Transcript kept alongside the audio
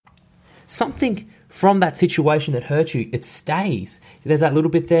something from that situation that hurt you, it stays. There's that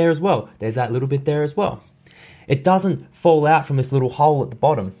little bit there as well. There's that little bit there as well. It doesn't fall out from this little hole at the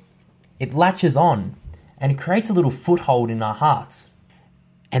bottom. It latches on and it creates a little foothold in our hearts.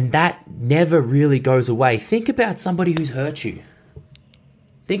 And that never really goes away. Think about somebody who's hurt you.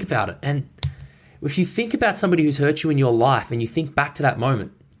 Think about it. And if you think about somebody who's hurt you in your life and you think back to that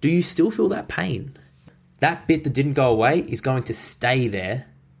moment, do you still feel that pain? That bit that didn't go away is going to stay there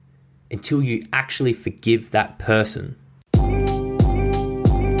until you actually forgive that person.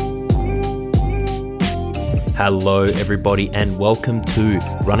 Hello everybody and welcome to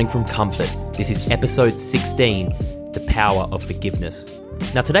Running from Comfort. This is episode 16, The Power of Forgiveness.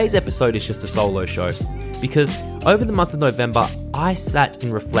 Now today's episode is just a solo show because over the month of November, I sat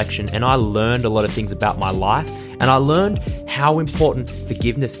in reflection and I learned a lot of things about my life, and I learned how important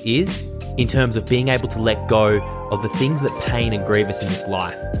forgiveness is in terms of being able to let go of the things that pain and grieve us in this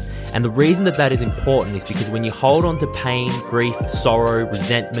life. And the reason that that is important is because when you hold on to pain, grief, sorrow,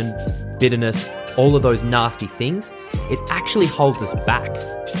 resentment, bitterness, all of those nasty things, it actually holds us back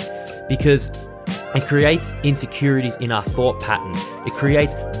because it creates insecurities in our thought pattern. It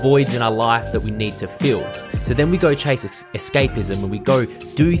creates voids in our life that we need to fill. So then we go chase escapism and we go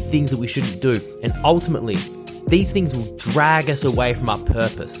do things that we shouldn't do. And ultimately, these things will drag us away from our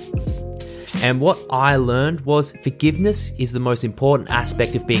purpose. And what I learned was forgiveness is the most important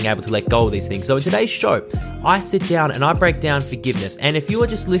aspect of being able to let go of these things. So in today's show, I sit down and I break down forgiveness. And if you are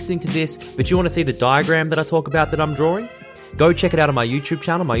just listening to this, but you want to see the diagram that I talk about that I'm drawing, go check it out on my YouTube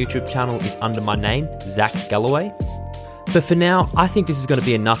channel. My YouTube channel is under my name, Zach Galloway. But for now, I think this is going to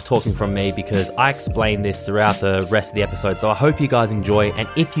be enough talking from me because I explain this throughout the rest of the episode. So I hope you guys enjoy. And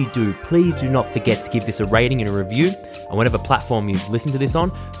if you do, please do not forget to give this a rating and a review on whatever platform you listen to this on.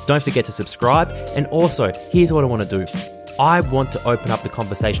 Don't forget to subscribe. And also, here's what I want to do. I want to open up the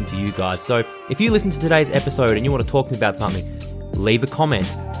conversation to you guys. So if you listen to today's episode and you want to talk to me about something, leave a comment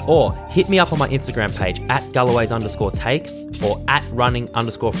or hit me up on my Instagram page at Galloways_take or at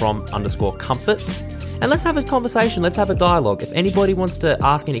running_from_comfort. And let's have a conversation, let's have a dialogue. If anybody wants to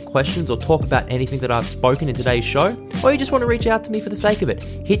ask any questions or talk about anything that I've spoken in today's show, or you just want to reach out to me for the sake of it,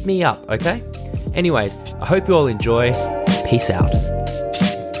 hit me up, okay? Anyways, I hope you all enjoy. Peace out.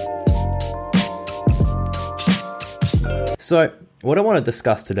 So, what I want to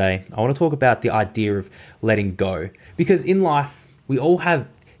discuss today, I want to talk about the idea of letting go. Because in life, we all have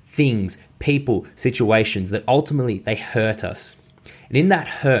things, people, situations that ultimately they hurt us. And in that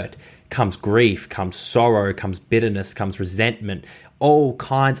hurt comes grief, comes sorrow, comes bitterness, comes resentment, all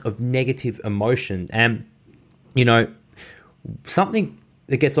kinds of negative emotion. And, you know, something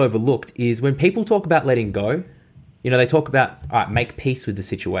that gets overlooked is when people talk about letting go, you know, they talk about, all right, make peace with the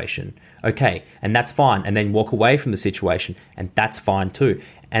situation. Okay, and that's fine. And then walk away from the situation, and that's fine too.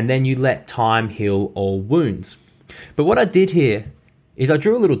 And then you let time heal all wounds. But what I did here is I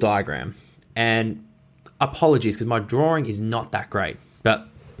drew a little diagram, and apologies because my drawing is not that great. But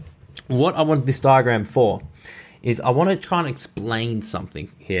what I wanted this diagram for is I want to try and explain something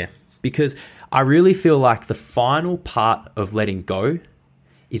here, because I really feel like the final part of letting go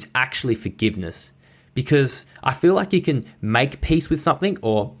is actually forgiveness, because I feel like you can make peace with something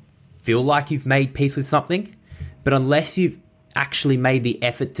or feel like you've made peace with something, but unless you've actually made the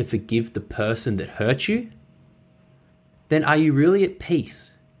effort to forgive the person that hurt you, then are you really at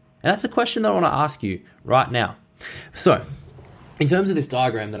peace? And that's a question that I want to ask you right now. So, in terms of this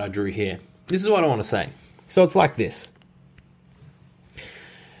diagram that I drew here, this is what I want to say. So it's like this.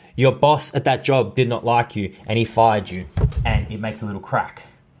 Your boss at that job did not like you and he fired you, and it makes a little crack,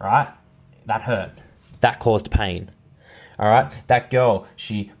 right? That hurt. That caused pain. All right? That girl,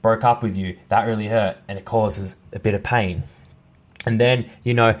 she broke up with you. That really hurt, and it causes a bit of pain. And then,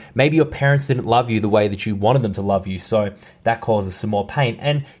 you know, maybe your parents didn't love you the way that you wanted them to love you, so that causes some more pain.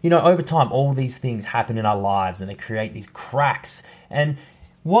 And, you know, over time, all these things happen in our lives and they create these cracks. And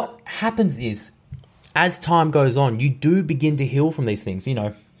what happens is, as time goes on, you do begin to heal from these things, you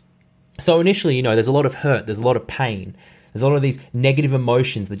know. So initially, you know, there's a lot of hurt, there's a lot of pain, there's a lot of these negative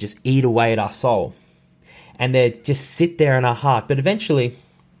emotions that just eat away at our soul. And they just sit there in our heart. But eventually,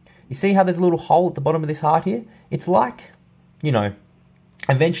 you see how there's a little hole at the bottom of this heart here? It's like, you know,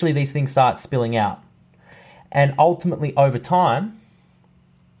 eventually these things start spilling out. And ultimately, over time,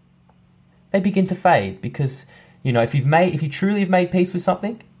 they begin to fade because, you know, if you truly have made peace with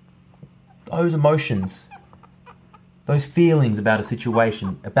something, those emotions, those feelings about a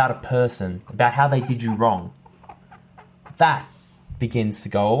situation, about a person, about how they did you wrong, that begins to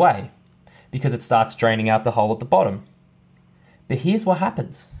go away because it starts draining out the hole at the bottom. But here's what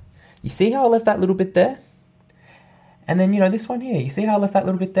happens. You see how I left that little bit there? And then, you know, this one here, you see how I left that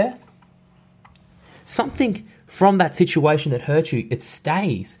little bit there? something from that situation that hurt you, it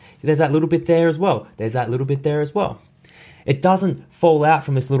stays. There's that little bit there as well. There's that little bit there as well. It doesn't fall out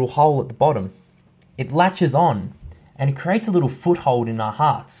from this little hole at the bottom. It latches on and it creates a little foothold in our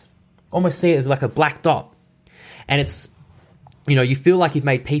hearts. Almost see it as like a black dot. And it's, you feel like you've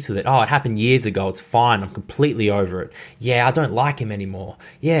made peace with it. Oh, it happened years ago. It's fine. I'm completely over it. Yeah, I don't like him anymore.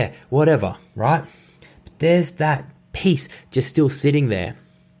 Yeah, whatever, right? But there's that peace just still sitting there.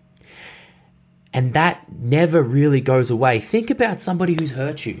 And that never really goes away. Think about somebody who's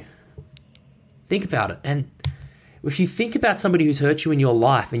hurt you. Think about it. And if you think about somebody who's hurt you in your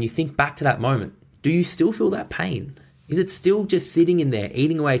life and you think back to that moment, do you still feel that pain? Is it still just sitting in there,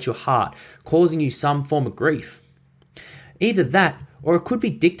 eating away at your heart, causing you some form of grief? Either that, or it could be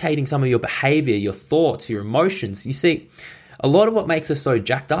dictating some of your behavior, your thoughts, your emotions. You see, a lot of what makes us so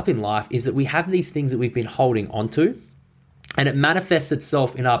jacked up in life is that we have these things that we've been holding onto, and it manifests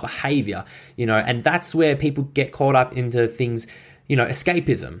itself in our behavior, and that's where people get caught up into things,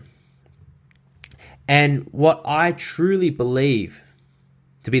 escapism. And what I truly believe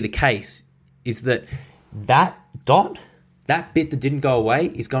to be the case is that dot, that bit that didn't go away,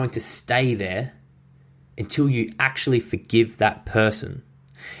 is going to stay there until you actually forgive that person.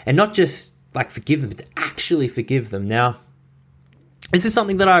 And not just like forgive them, but to actually forgive them. Now, this is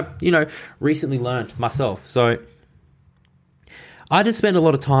something that I, recently learned myself. So I just spent a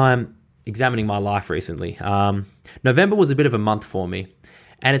lot of time examining my life recently. November was a bit of a month for me.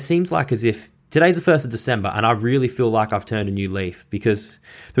 And it seems like as if today's the 1st of December, and I really feel like I've turned a new leaf, because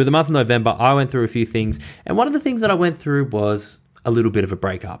through the month of November, I went through a few things. And one of the things that I went through was a little bit of a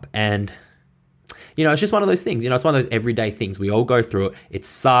breakup. And, it's just one of those things. It's one of those everyday things. We all go through it. It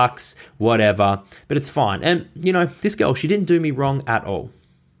sucks, whatever, but it's fine. And, this girl, she didn't do me wrong at all.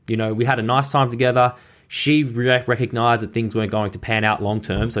 We had a nice time together. She recognized that things weren't going to pan out long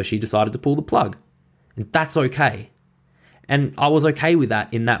term, so she decided to pull the plug. And that's okay. And I was okay with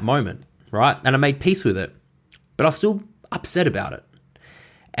that in that moment. Right? And I made peace with it, but I was still upset about it.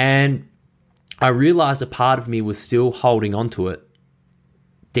 And I realized a part of me was still holding on to it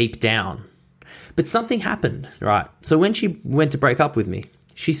deep down. But something happened, right? So when she went to break up with me,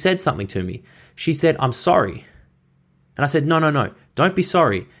 she said something to me. She said, "I'm sorry." And I said, No, don't be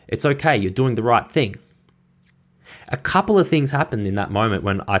sorry. It's okay. You're doing the right thing. A couple of things happened in that moment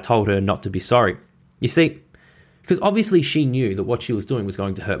when I told her not to be sorry. You see, because obviously she knew that what she was doing was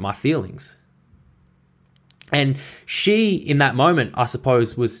going to hurt my feelings. And she, in that moment, I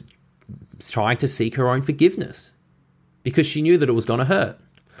suppose, was trying to seek her own forgiveness because she knew that it was going to hurt.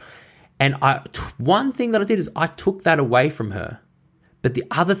 And one thing that I did is I took that away from her. But the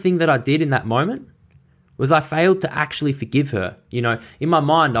other thing that I did in that moment was I failed to actually forgive her. In my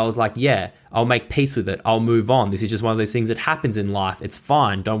mind, I was like, yeah, I'll make peace with it. I'll move on. This is just one of those things that happens in life. It's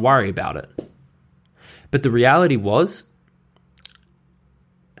fine. Don't worry about it. But the reality was,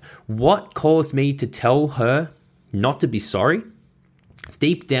 what caused me to tell her not to be sorry,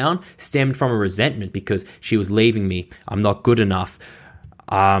 deep down, stemmed from a resentment because she was leaving me. I'm not good enough.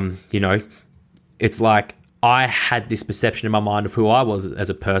 It's like I had this perception in my mind of who I was as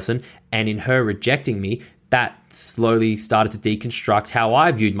a person, and in her rejecting me, that slowly started to deconstruct how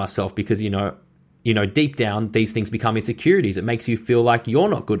I viewed myself because, deep down, these things become insecurities. It makes you feel like you're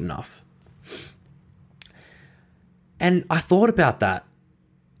not good enough. And I thought about that,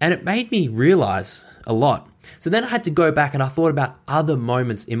 and it made me realize a lot. So then I had to go back and I thought about other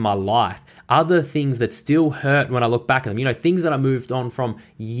moments in my life, other things that still hurt when I look back at them, things that I moved on from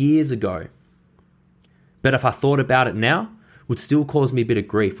years ago. But if I thought about it now, would still cause me a bit of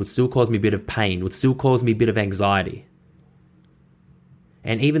grief, would still cause me a bit of pain, would still cause me a bit of anxiety.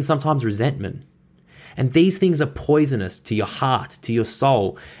 And even sometimes resentment. And these things are poisonous to your heart, to your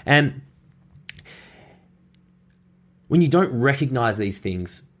soul. And when you don't recognize these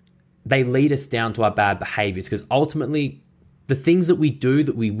things, they lead us down to our bad behaviors, because ultimately the things that we do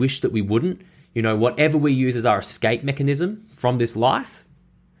that we wish that we wouldn't, whatever we use as our escape mechanism from this life,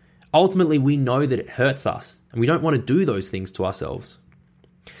 ultimately we know that it hurts us and we don't want to do those things to ourselves.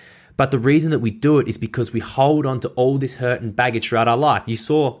 But the reason that we do it is because we hold on to all this hurt and baggage throughout our life. You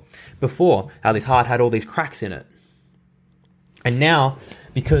saw before how this heart had all these cracks in it. And now,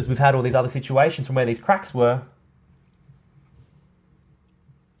 because we've had all these other situations from where these cracks were,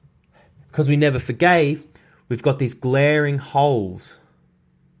 because we never forgave, we've got these glaring holes,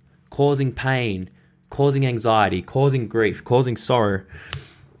 causing pain, causing anxiety, causing grief, causing sorrow.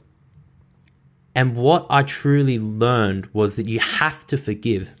 And what I truly learned was that you have to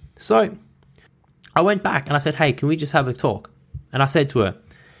forgive. So I went back and I said, hey, can we just have a talk? And I said to her,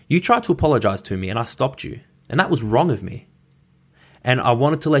 you tried to apologize to me and I stopped you. And that was wrong of me. and I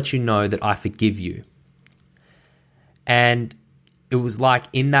wanted to let you know that I forgive you. And it was like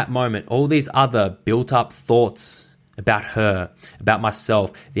in that moment, all these other built up thoughts about her, about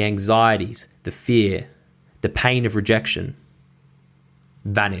myself, the anxieties, the fear, the pain of rejection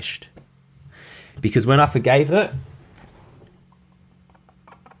vanished. Because when I forgave her,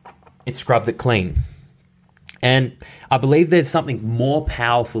 it scrubbed it clean. And I believe there's something more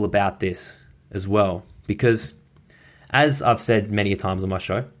powerful about this as well. Because as I've said many times on my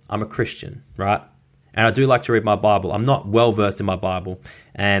show, I'm a Christian, right? And I do like to read my Bible. I'm not well versed in my Bible.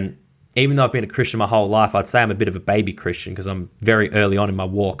 And even though I've been a Christian my whole life, I'd say I'm a bit of a baby Christian because I'm very early on in my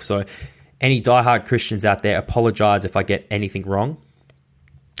walk. So any diehard Christians out there, apologize if I get anything wrong.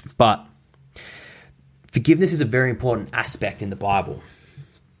 But forgiveness is a very important aspect in the Bible.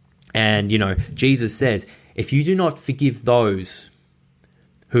 And, Jesus says, if you do not forgive those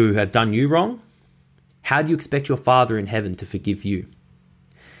who have done you wrong, how do you expect your Father in heaven to forgive you?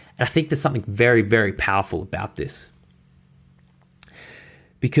 And I think there's something very, very powerful about this.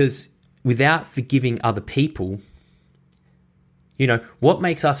 Because without forgiving other people, what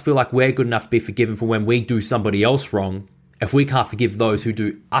makes us feel like we're good enough to be forgiven for when we do somebody else wrong if we can't forgive those who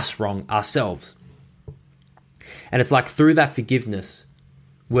do us wrong ourselves? And it's like through that forgiveness,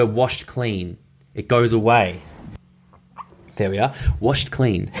 we're washed clean. It goes away. There we are, washed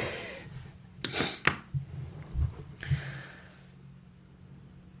clean.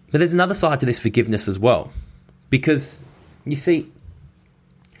 But there's another side to this forgiveness as well. Because, you see,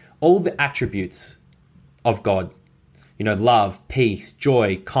 all the attributes of God, love, peace,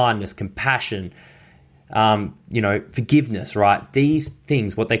 joy, kindness, compassion, forgiveness, right? These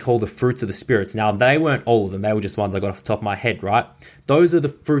things, what they call the fruits of the spirits. Now, they weren't all of them. They were just ones I got off the top of my head, right? Those are the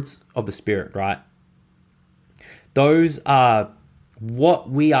fruits of the Spirit, right? Those are what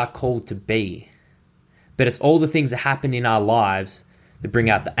we are called to be. But it's all the things that happen in our lives that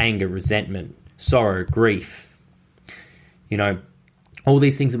bring out the anger, resentment, sorrow, grief. All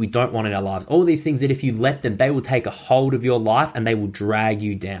these things that we don't want in our lives. All these things that if you let them, they will take a hold of your life and they will drag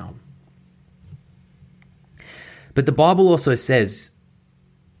you down. But the Bible also says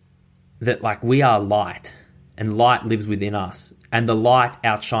that we are light and light lives within us and the light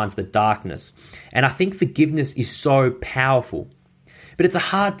outshines the darkness. And I think forgiveness is so powerful. But it's a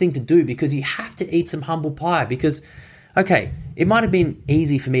hard thing to do because you have to eat some humble pie because, okay, it might have been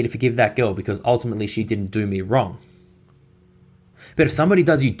easy for me to forgive that girl because ultimately she didn't do me wrong. But if somebody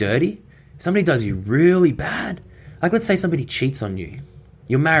does you dirty, if somebody does you really bad, let's say somebody cheats on you,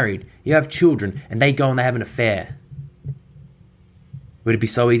 you're married, you have children, and they go and they have an affair. Would it be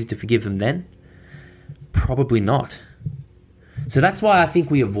so easy to forgive them then? Probably not. So that's why I think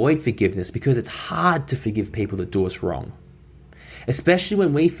we avoid forgiveness, because it's hard to forgive people that do us wrong. Especially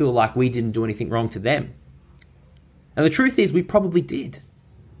when we feel like we didn't do anything wrong to them. And the truth is, we probably did.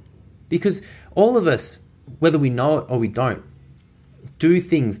 Because all of us, whether we know it or we don't, do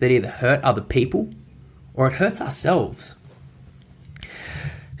things that either hurt other people or it hurts ourselves.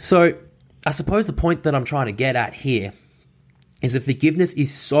 So I suppose the point that I'm trying to get at here is that forgiveness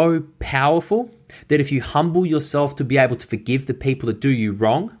is so powerful that if you humble yourself to be able to forgive the people that do you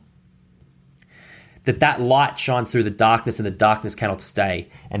wrong, that light shines through the darkness and the darkness cannot stay.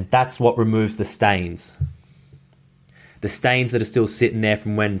 And that's what removes the stains. The stains that are still sitting there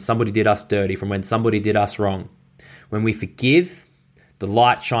from when somebody did us dirty, from when somebody did us wrong. When we forgive, the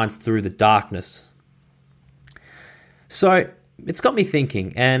light shines through the darkness. So it's got me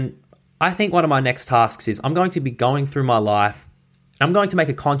thinking, and I think one of my next tasks is I'm going to be going through my life. I'm going to make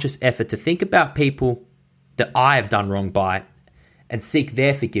a conscious effort to think about people that I have done wrong by and seek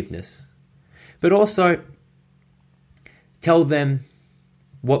their forgiveness. But also tell them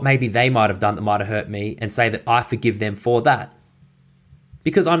what maybe they might have done that might have hurt me and say that I forgive them for that.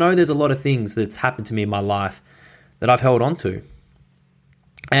 Because I know there's a lot of things that's happened to me in my life that I've held on to.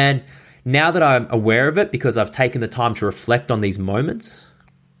 And now that I'm aware of it, because I've taken the time to reflect on these moments,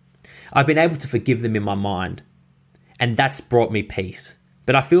 I've been able to forgive them in my mind. And that's brought me peace.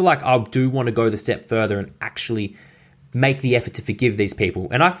 But I feel like I do want to go the step further and actually make the effort to forgive these people.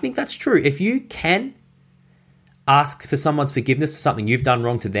 And I think that's true. If you can ask for someone's forgiveness for something you've done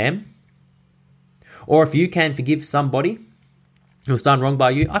wrong to them, or if you can forgive somebody who's done wrong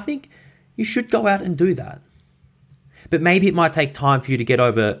by you, I think you should go out and do that. But maybe it might take time for you to get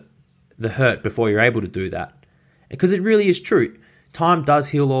over the hurt before you're able to do that. Because it really is true. Time does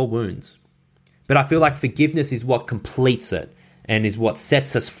heal all wounds. But I feel like forgiveness is what completes it and is what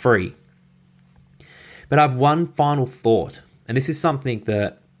sets us free. But I have one final thought, and this is something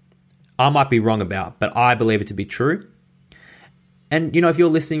that I might be wrong about, but I believe it to be true. And, if you're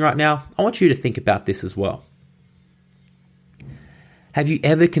listening right now, I want you to think about this as well. Have you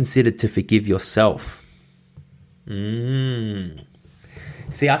ever considered to forgive yourself? See,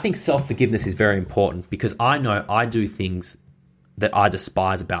 I think self-forgiveness is very important because I know I do things that I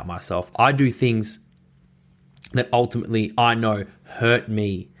despise about myself. I do things that ultimately I know hurt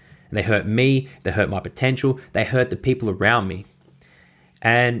me. And they hurt me, they hurt my potential, they hurt the people around me.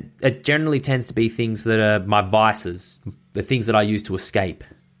 And it generally tends to be things that are my vices, the things that I use to escape.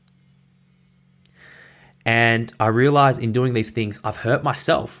 And I realize in doing these things, I've hurt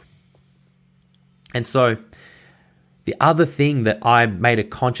myself. And so the other thing that I made a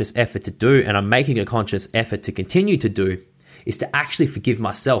conscious effort to do, and I'm making a conscious effort to continue to do, is to actually forgive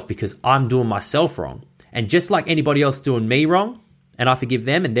myself because I'm doing myself wrong. And just like anybody else doing me wrong, and I forgive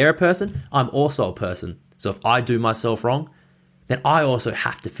them and they're a person, I'm also a person. So if I do myself wrong, then I also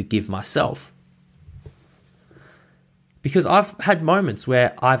have to forgive myself. Because I've had moments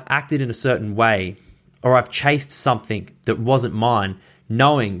where I've acted in a certain way or I've chased something that wasn't mine,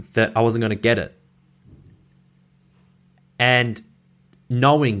 knowing that I wasn't going to get it. And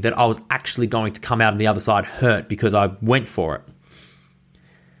knowing that I was actually going to come out on the other side hurt because I went for it.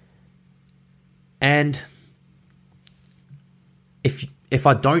 And if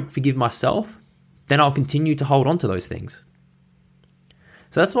I don't forgive myself, then I'll continue to hold on to those things.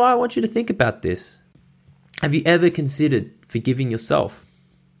 So that's why I want you to think about this. Have you ever considered forgiving yourself?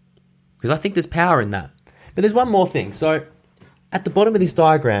 Because I think there's power in that. But there's one more thing. So at the bottom of this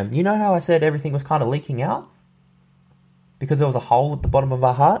diagram, you know how I said everything was kind of leaking out? Because there was a hole at the bottom of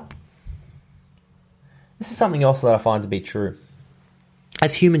our heart? This is something else that I find to be true.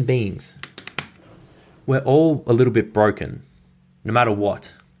 As human beings, we're all a little bit broken, no matter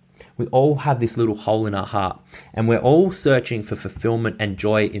what. We all have this little hole in our heart, and we're all searching for fulfillment and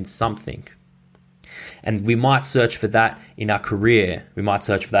joy in something. And we might search for that in our career. We might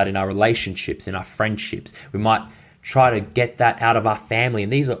search for that in our relationships, in our friendships. We might try to get that out of our family.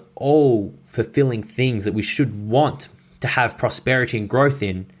 And these are all fulfilling things that we should want to have prosperity and growth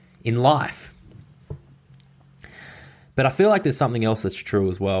in life. But I feel like there's something else that's true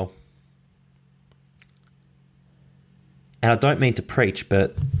as well. And I don't mean to preach,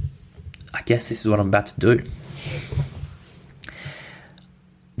 but I guess this is what I'm about to do.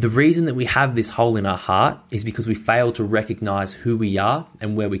 The reason that we have this hole in our heart is because we fail to recognize who we are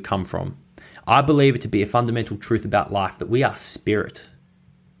and where we come from. I believe it to be a fundamental truth about life that we are spirit.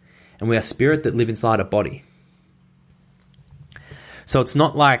 And we are spirit that live inside a body. So it's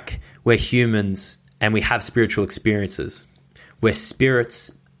not like we're humans and we have spiritual experiences. We're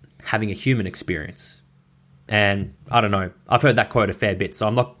spirits having a human experience. And I don't know, I've heard that quote a fair bit,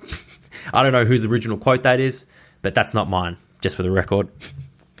 so I don't know whose original quote that is, but that's not mine, just for the record.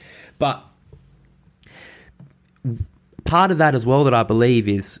 But part of that as well that I believe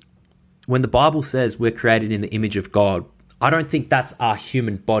is when the Bible says we're created in the image of God, I don't think that's our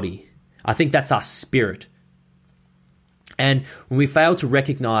human body. I think that's our spirit. And when we fail to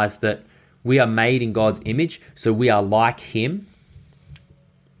recognize that we are made in God's image, so we are like Him,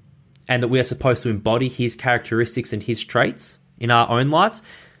 and that we are supposed to embody His characteristics and His traits in our own lives,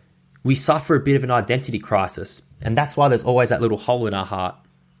 we suffer a bit of an identity crisis. And that's why there's always that little hole in our heart.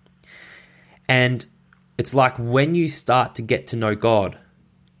 And it's like when you start to get to know God,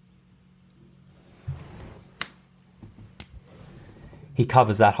 He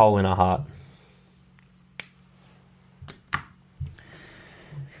covers that hole in our heart.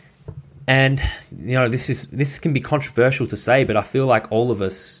 And, you know, this can be controversial to say, but I feel like all of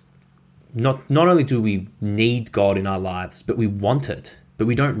us, not only do we need God in our lives, but we want it, but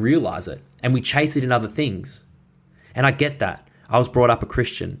we don't realize it. And we chase it in other things. And I get that. I was brought up a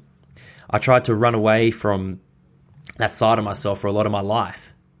Christian. I tried to run away from that side of myself for a lot of my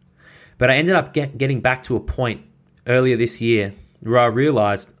life. But I ended up getting back to a point earlier this year where I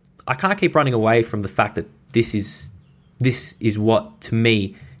realized I can't keep running away from the fact that this is what, to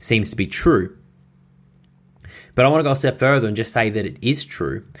me, seems to be true. But I want to go a step further and just say that it is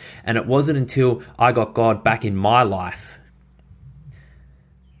true. And it wasn't until I got God back in my life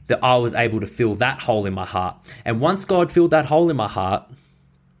that I was able to fill that hole in my heart. And once God filled that hole in my heart,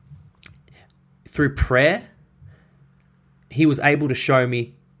 through prayer, He was able to show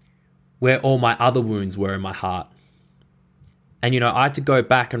me where all my other wounds were in my heart. And, you know, I had to go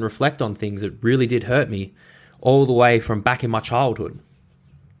back and reflect on things that really did hurt me all the way from back in my childhood.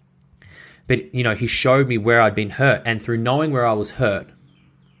 But, you know, He showed me where I'd been hurt. And through knowing where I was hurt,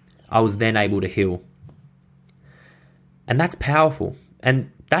 I was then able to heal. And that's powerful.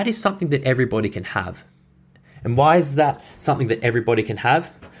 And that is something that everybody can have. And why is that something that everybody can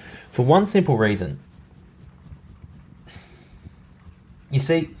have? For one simple reason. You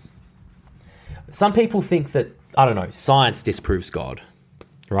see, some people think that I don't know, science disproves God,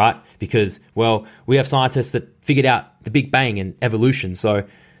 right? Because, well, we have scientists that figured out the Big Bang and evolution, so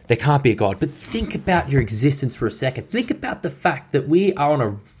there can't be a God. But think about your existence for a second. Think about the fact that we are on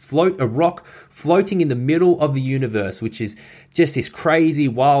a rock floating in the middle of the universe, which is just this crazy,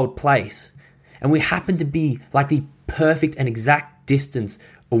 wild place. And we happen to be like the perfect and exact distance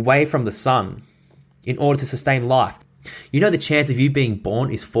away from the sun in order to sustain life. You know the chance of you being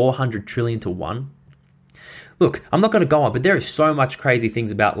born is 400 trillion to 1? Look, I'm not going to go on, but there is so much crazy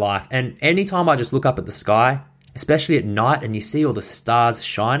things about life. And anytime I just look up at the sky, especially at night, and you see all the stars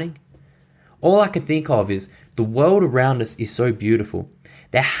shining, all I can think of is the world around us is so beautiful.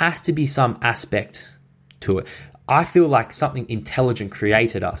 There has to be some aspect to it. I feel like something intelligent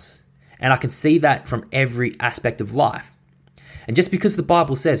created us. And I can see that from every aspect of life. And just because the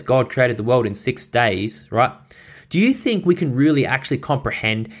Bible says God created the world in 6 days, right? Do you think we can really actually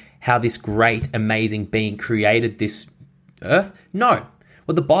comprehend how this great, amazing being created this earth? No.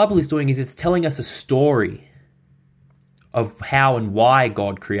 What the Bible is doing is it's telling us a story of how and why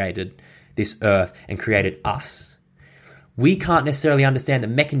God created this earth and created us. We can't necessarily understand the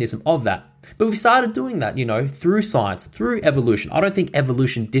mechanism of that. But we've started doing that, through science, through evolution. I don't think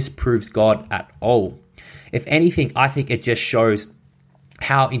evolution disproves God at all. If anything, I think it just shows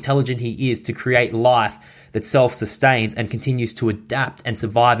how intelligent he is to create life that self-sustains and continues to adapt and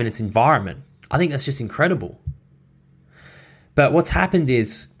survive in its environment. I think that's just incredible. But what's happened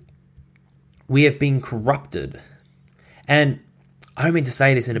is we have been corrupted. And I don't mean to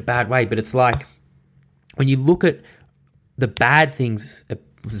say this in a bad way, but it's like when you look at the bad things,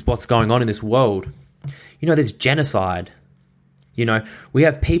 what's going on in this world, there's genocide. We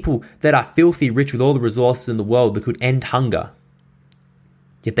have people that are filthy rich with all the resources in the world that could end hunger.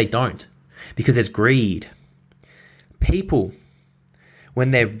 Yet they don't, because there's greed. People,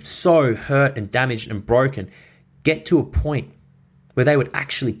 when they're so hurt and damaged and broken, get to a point where they would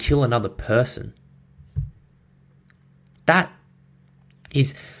actually kill another person. That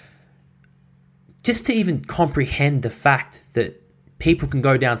is just to even comprehend the fact that people can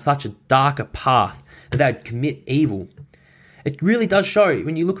go down such a darker path that they would commit evil. It really does show,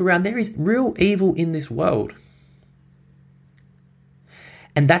 when you look around, there is real evil in this world.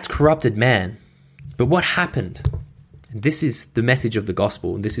 And that's corrupted man. But what happened, and this is the message of the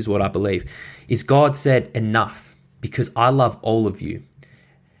gospel, and this is what I believe, is God said, enough, because I love all of you.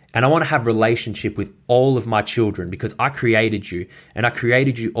 And I want to have relationship with all of my children because I created you, and I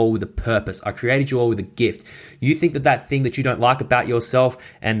created you all with a purpose. I created you all with a gift. You think that thing that you don't like about yourself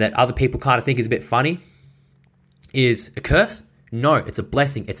and that other people kind of think is a bit funny is a curse? No, it's a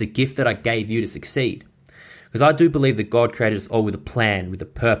blessing. It's a gift that I gave you to succeed. Because I do believe that God created us all with a plan, with a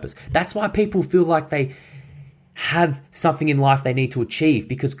purpose. That's why people feel like they have something in life they need to achieve,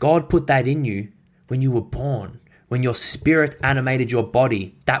 because God put that in you when you were born. When your spirit animated your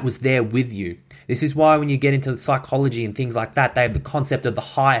body, that was there with you. This is why when you get into psychology and things like that, they have the concept of the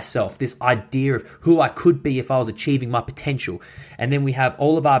higher self, this idea of who I could be if I was achieving my potential. And then we have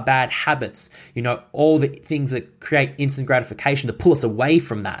all of our bad habits, all the things that create instant gratification to pull us away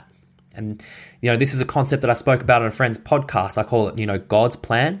from that. And, this is a concept that I spoke about on a friend's podcast. I call it, God's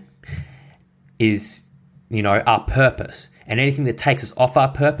plan is, our purpose. And anything that takes us off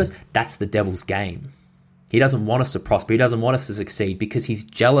our purpose, that's the devil's game. He doesn't want us to prosper. He doesn't want us to succeed because he's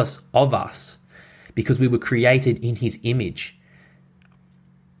jealous of us because we were created in his image.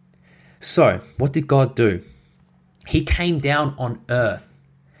 So, what did God do? He came down on earth.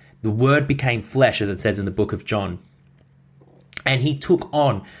 The word became flesh, as it says in the book of John. And he took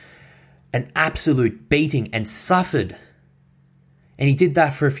on an absolute beating and suffered. And he did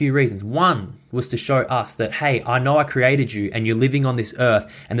that for a few reasons. One was to show us that, hey, I know I created you and you're living on this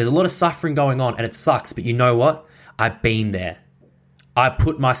earth and there's a lot of suffering going on and it sucks, but you know what? I've been there. I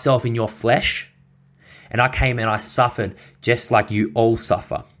put myself in your flesh and I came and I suffered just like you all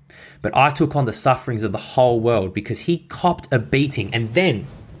suffer. But I took on the sufferings of the whole world because he copped a beating and then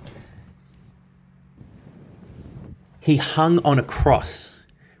he hung on a cross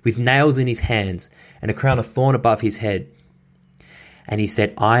with nails in his hands and a crown of thorn above his head. And he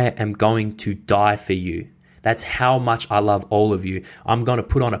said, I am going to die for you. That's how much I love all of you. I'm going to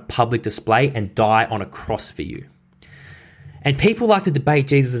put on a public display and die on a cross for you. And people like to debate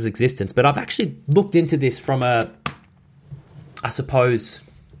Jesus' existence, but I've actually looked into this from a, I suppose,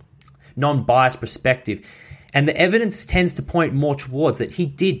 non-biased perspective. And the evidence tends to point more towards that he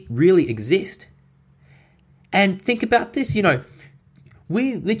did really exist. And think about this,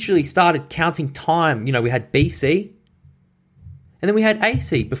 we literally started counting time. We had BC, and then we had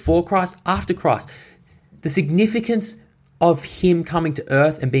AC, before Christ, after Christ. The significance of him coming to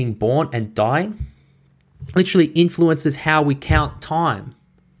earth and being born and dying literally influences how we count time.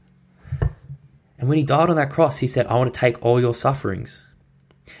 And when he died on that cross, he said, I want to take all your sufferings.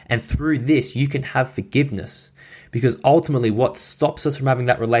 And through this, you can have forgiveness. Because ultimately, what stops us from having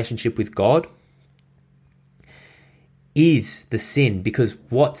that relationship with God is the sin. Because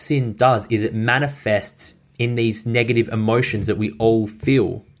what sin does is it manifests in these negative emotions that we all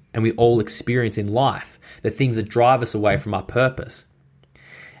feel and we all experience in life, the things that drive us away from our purpose.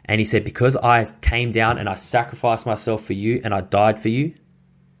 And he said, because I came down and I sacrificed myself for you and I died for you,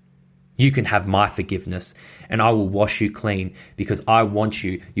 you can have my forgiveness and I will wash you clean because I want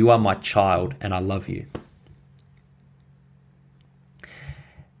you. You are my child and I love you.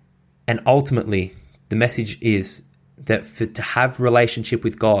 And ultimately, the message is that to have relationship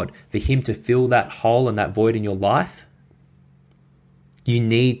with God, for him to fill that hole and that void in your life, you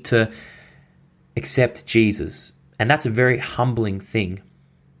need to accept Jesus. And that's a very humbling thing.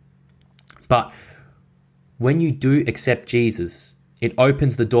 But when you do accept Jesus, it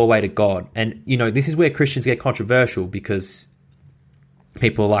opens the doorway to God. And, this is where Christians get controversial because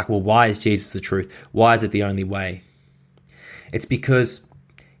people are like, well, why is Jesus the truth? Why is it the only way? It's because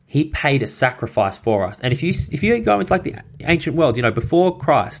he paid a sacrifice for us. And if you go into like the ancient world, before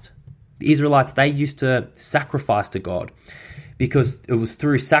Christ, the Israelites, they used to sacrifice to God because it was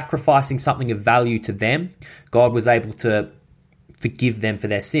through sacrificing something of value to them, God was able to forgive them for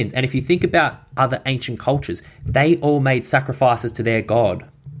their sins. And if you think about other ancient cultures, they all made sacrifices to their God.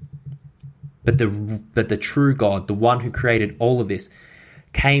 But the true God, the one who created all of this,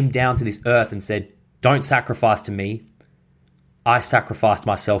 came down to this earth and said, don't sacrifice to me. I sacrificed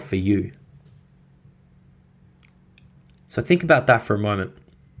myself for you. So think about that for a moment.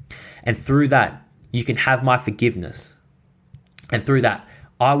 And through that, you can have my forgiveness. And through that,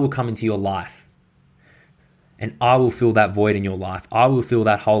 I will come into your life. And I will fill that void in your life. I will fill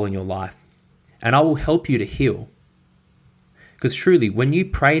that hole in your life. And I will help you to heal. Because truly, when you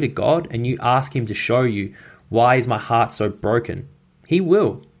pray to God and you ask him to show you, why is my heart so broken? He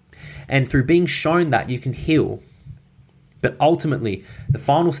will. And through being shown that, you can heal. But ultimately, the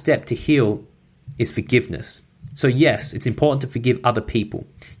final step to heal is forgiveness. So yes, it's important to forgive other people.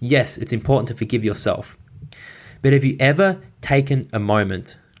 Yes, it's important to forgive yourself. But have you ever taken a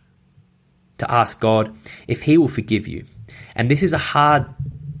moment to ask God if he will forgive you? And this is a hard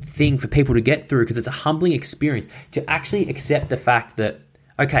thing for people to get through because it's a humbling experience to actually accept the fact that,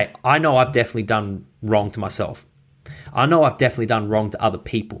 okay, I know I've definitely done wrong to myself. I know I've definitely done wrong to other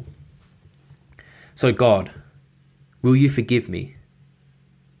people. So God, will you forgive me?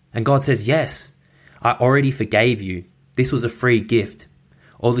 And God says, yes, I already forgave you. This was a free gift.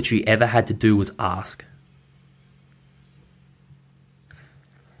 All that you ever had to do was ask.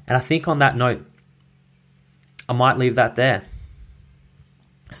 And I think on that note, I might leave that there.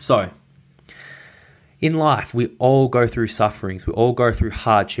 So, in life, we all go through sufferings. We all go through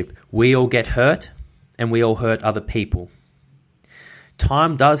hardship. We all get hurt, and we all hurt other people.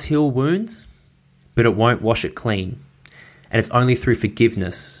 Time does heal wounds, but it won't wash it clean. And it's only through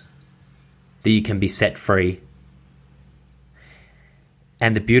forgiveness that you can be set free.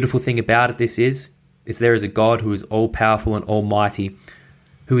 And the beautiful thing about this is there is a God who is all-powerful and almighty,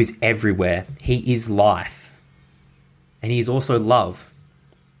 who is everywhere. He is life. And he is also love.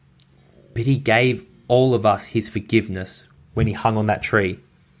 But he gave all of us his forgiveness when he hung on that tree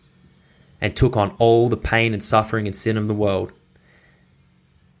and took on all the pain and suffering and sin of the world.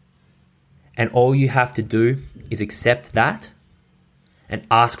 And all you have to do is accept that and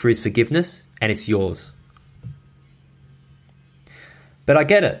ask for his forgiveness, and it's yours. But I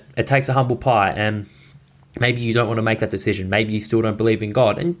get it. It takes a humble pie, and maybe you don't want to make that decision. Maybe you still don't believe in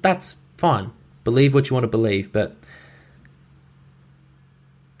God, and that's fine. Believe what you want to believe, but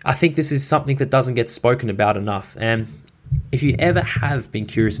I think this is something that doesn't get spoken about enough. And if you ever have been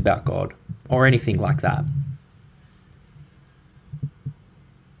curious about God or anything like that,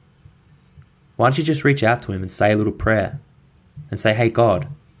 why don't you just reach out to him and say a little prayer and say, hey, God,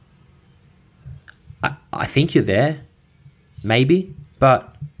 I think you're there, maybe,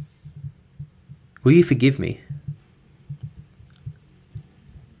 but will you forgive me?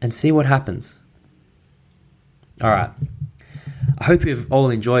 And see what happens. All right. I hope you've all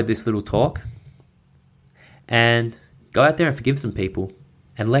enjoyed this little talk. And go out there and forgive some people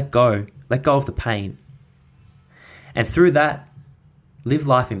and let go. Let go of the pain. And through that, live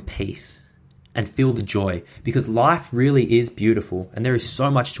life in peace and feel the joy, because life really is beautiful and there is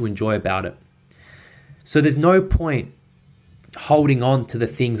so much to enjoy about it. So there's no point holding on to the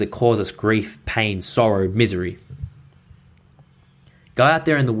things that cause us grief, pain, sorrow, misery. Go out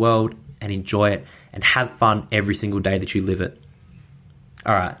there in the world and enjoy it and have fun every single day that you live it.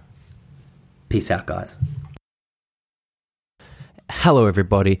 All right. Peace out, guys. Hello,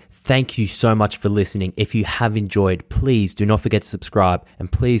 everybody. Thank you so much for listening. If you have enjoyed, please do not forget to subscribe, and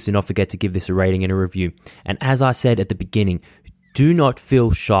please do not forget to give this a rating and a review. And as I said at the beginning, do not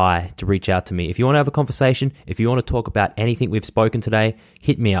feel shy to reach out to me. If you want to have a conversation, if you want to talk about anything we've spoken today,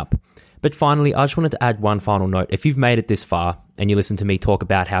 hit me up. But finally, I just wanted to add one final note. If you've made it this far and you listen to me talk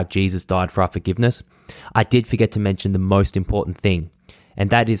about how Jesus died for our forgiveness, I did forget to mention the most important thing, and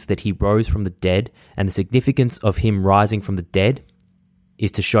that is that he rose from the dead, and the significance of him rising from the dead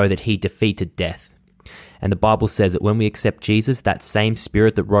is to show that he defeated death. And the Bible says that when we accept Jesus, that same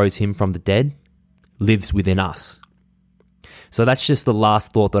spirit that rose him from the dead lives within us. So that's just the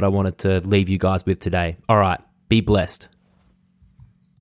last thought that I wanted to leave you guys with today. All right, be blessed.